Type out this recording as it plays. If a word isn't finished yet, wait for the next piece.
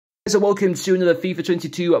So welcome to another FIFA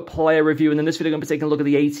 22 player review, and in this video I'm going to be taking a look at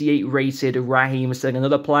the 88 rated Raheem, saying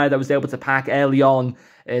another player that was able to pack early on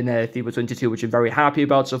in FIFA 22, which I'm very happy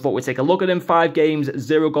about. So I thought we'd take a look at him. 5 games,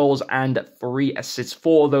 0 goals and 3 assists.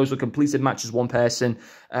 4 of those were completed matches. One person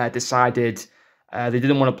decided they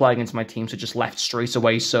didn't want to play against my team, so just left straight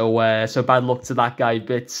away. So bad luck to that guy.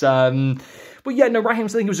 But yeah, no, Raheem, I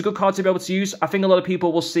think it was a good card to be able to use. I think a lot of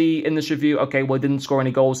people will see in this review, okay, well, he didn't score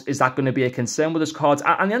any goals. Is that going to be a concern with his cards?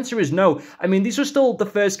 And the answer is no. I mean, these were still the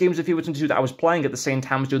first games of FIFA 22 that I was playing at the same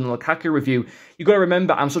time as doing the Lukaku review. You've got to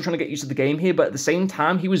remember, I'm still trying to get used to the game here, but at the same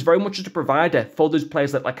time, he was very much just a provider for those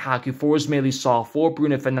players like Lukaku, for Ismaili Sarr, for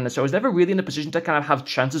Bruno Fernandes. So I was never really in a position to kind of have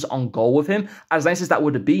chances on goal with him. As nice as that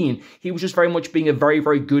would have been, he was just very much being a very,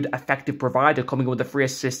 very good, effective provider, coming in with the 3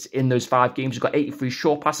 assists in those 5 games. He's got 83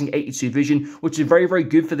 short passing, 82 vision, which is very, very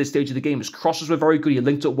good for this stage of the game. His crosses were very good. He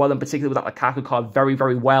linked up well, and particularly with that Lukaku card, very,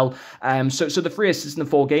 very well. So the 3 assists in the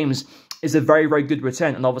 4 games is a very, very good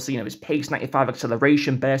return. And obviously, you know, his pace, 95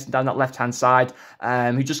 acceleration, bursting down that left-hand side.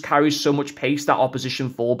 He just carries so much pace that opposition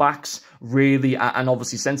fullbacks really, and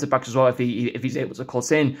obviously centre-backs as well, if he's able to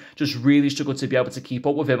cut in, just really struggle to be able to keep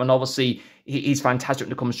up with him. And obviously, he's fantastic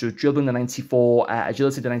when it comes to his dribbling, the 94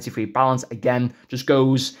 agility, the 93 balance. Again, just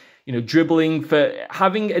goes, you know, dribbling, for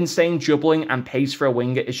having insane dribbling and pace for a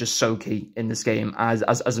winger is just so key in this game, as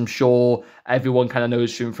I'm sure everyone kind of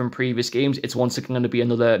knows from previous games. It's once again going to be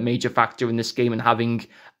another major factor in this game, and having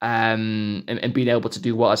and being able to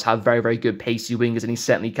do what is have very, very good pacey wingers, and he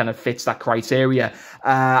certainly kind of fits that criteria.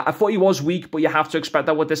 I thought he was weak, but you have to expect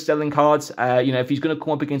that with the Sterling cards. You know, if he's going to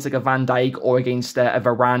come up against like a Van Dijk or against a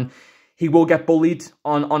Varane, he will get bullied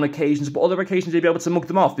on occasions, but other occasions he'll be able to mug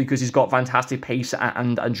them off because he's got fantastic pace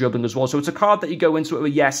and dribbling as well. So it's a card that you go into it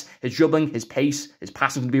with, yes, his dribbling, his pace, his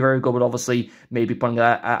passing can be very good, but obviously maybe putting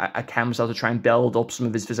a canvas out to try and build up some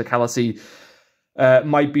of his physicality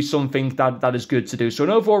might be something that is good to do. So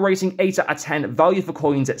an overall rating, 8 out of 10. Value for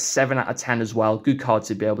coins at 7 out of 10 as well. Good card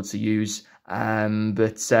to be able to use.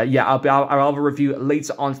 Yeah, I'll have a review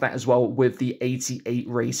later on tonight as well with the 88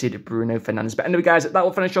 rated Bruno Fernandes. But anyway, guys, that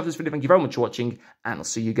will finish off this video. Thank you very much for watching, and I'll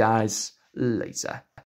see you guys later.